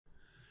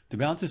To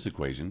balance this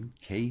equation,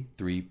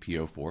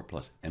 K3PO4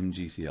 plus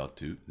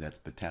MgCl2, that's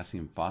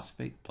potassium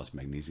phosphate plus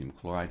magnesium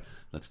chloride.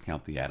 Let's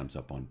count the atoms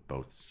up on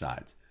both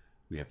sides.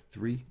 We have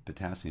 3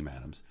 potassium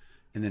atoms,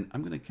 and then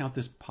I'm going to count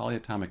this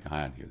polyatomic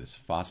ion here. This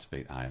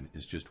phosphate ion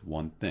is just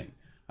one thing.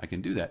 I can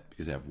do that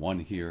because I have 1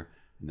 here,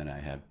 and then I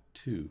have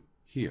 2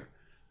 here.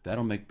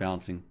 That'll make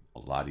balancing a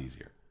lot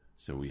easier.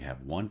 So we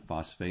have 1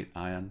 phosphate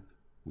ion,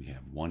 we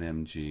have 1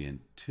 Mg and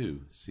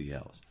 2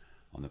 Cls.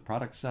 On the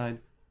product side,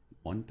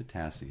 1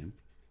 potassium,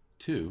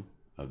 2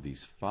 of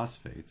these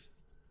phosphates,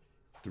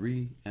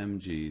 3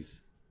 Mgs,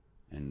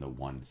 and the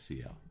 1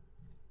 Cl.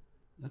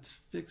 Let's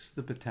fix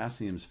the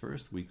potassiums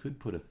first. We could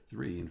put a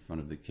 3 in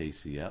front of the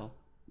KCl.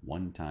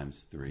 1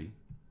 times 3.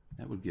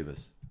 That would give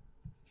us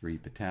 3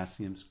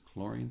 potassiums.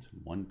 Chlorines,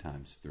 1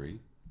 times 3.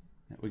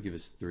 That would give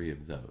us 3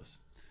 of those.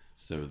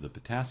 So the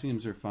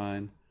potassiums are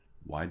fine.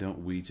 Why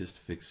don't we just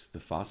fix the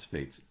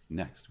phosphates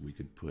next? We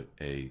could put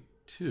a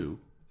 2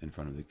 in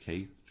front of the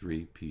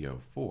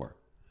K3PO4.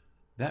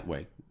 That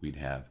way, we'd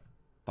have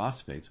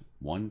phosphates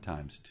 1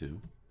 times 2.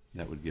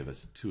 That would give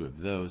us 2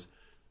 of those.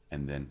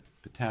 And then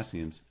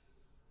potassiums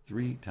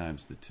 3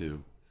 times the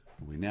 2.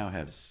 We now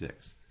have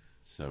 6.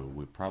 So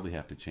we probably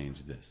have to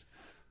change this.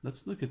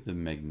 Let's look at the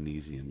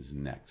magnesiums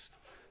next.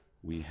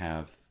 We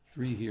have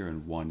 3 here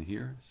and 1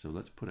 here. So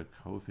let's put a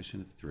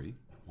coefficient of 3.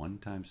 1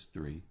 times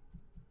 3.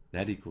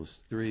 That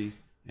equals 3.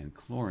 And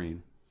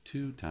chlorine,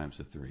 2 times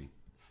the 3.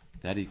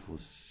 That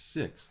equals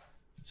 6.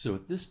 So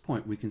at this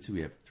point, we can see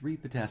we have 3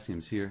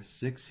 potassiums here,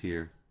 6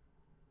 here,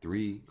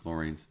 3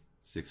 chlorines,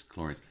 6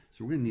 chlorines.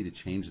 So we're going to need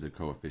to change the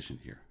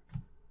coefficient here.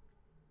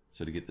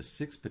 So to get the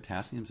 6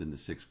 potassiums and the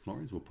 6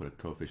 chlorines, we'll put a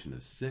coefficient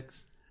of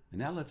 6. And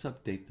now let's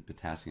update the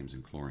potassiums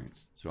and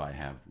chlorines. So I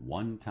have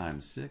 1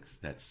 times 6,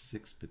 that's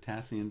 6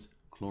 potassiums,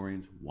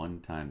 chlorines,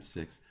 1 times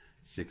 6,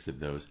 6 of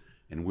those,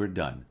 and we're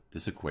done.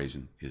 This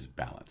equation is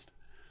balanced.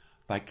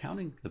 By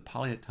counting the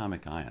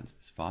polyatomic ions,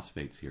 this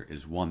phosphates here,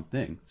 is one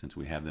thing, since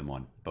we have them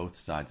on both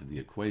sides of the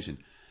equation,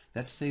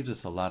 that saves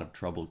us a lot of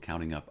trouble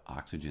counting up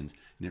oxygens,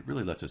 and it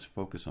really lets us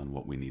focus on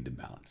what we need to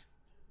balance.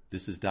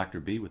 This is Dr.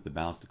 B with the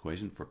balanced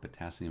equation for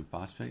potassium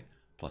phosphate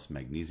plus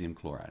magnesium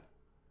chloride.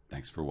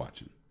 Thanks for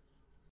watching.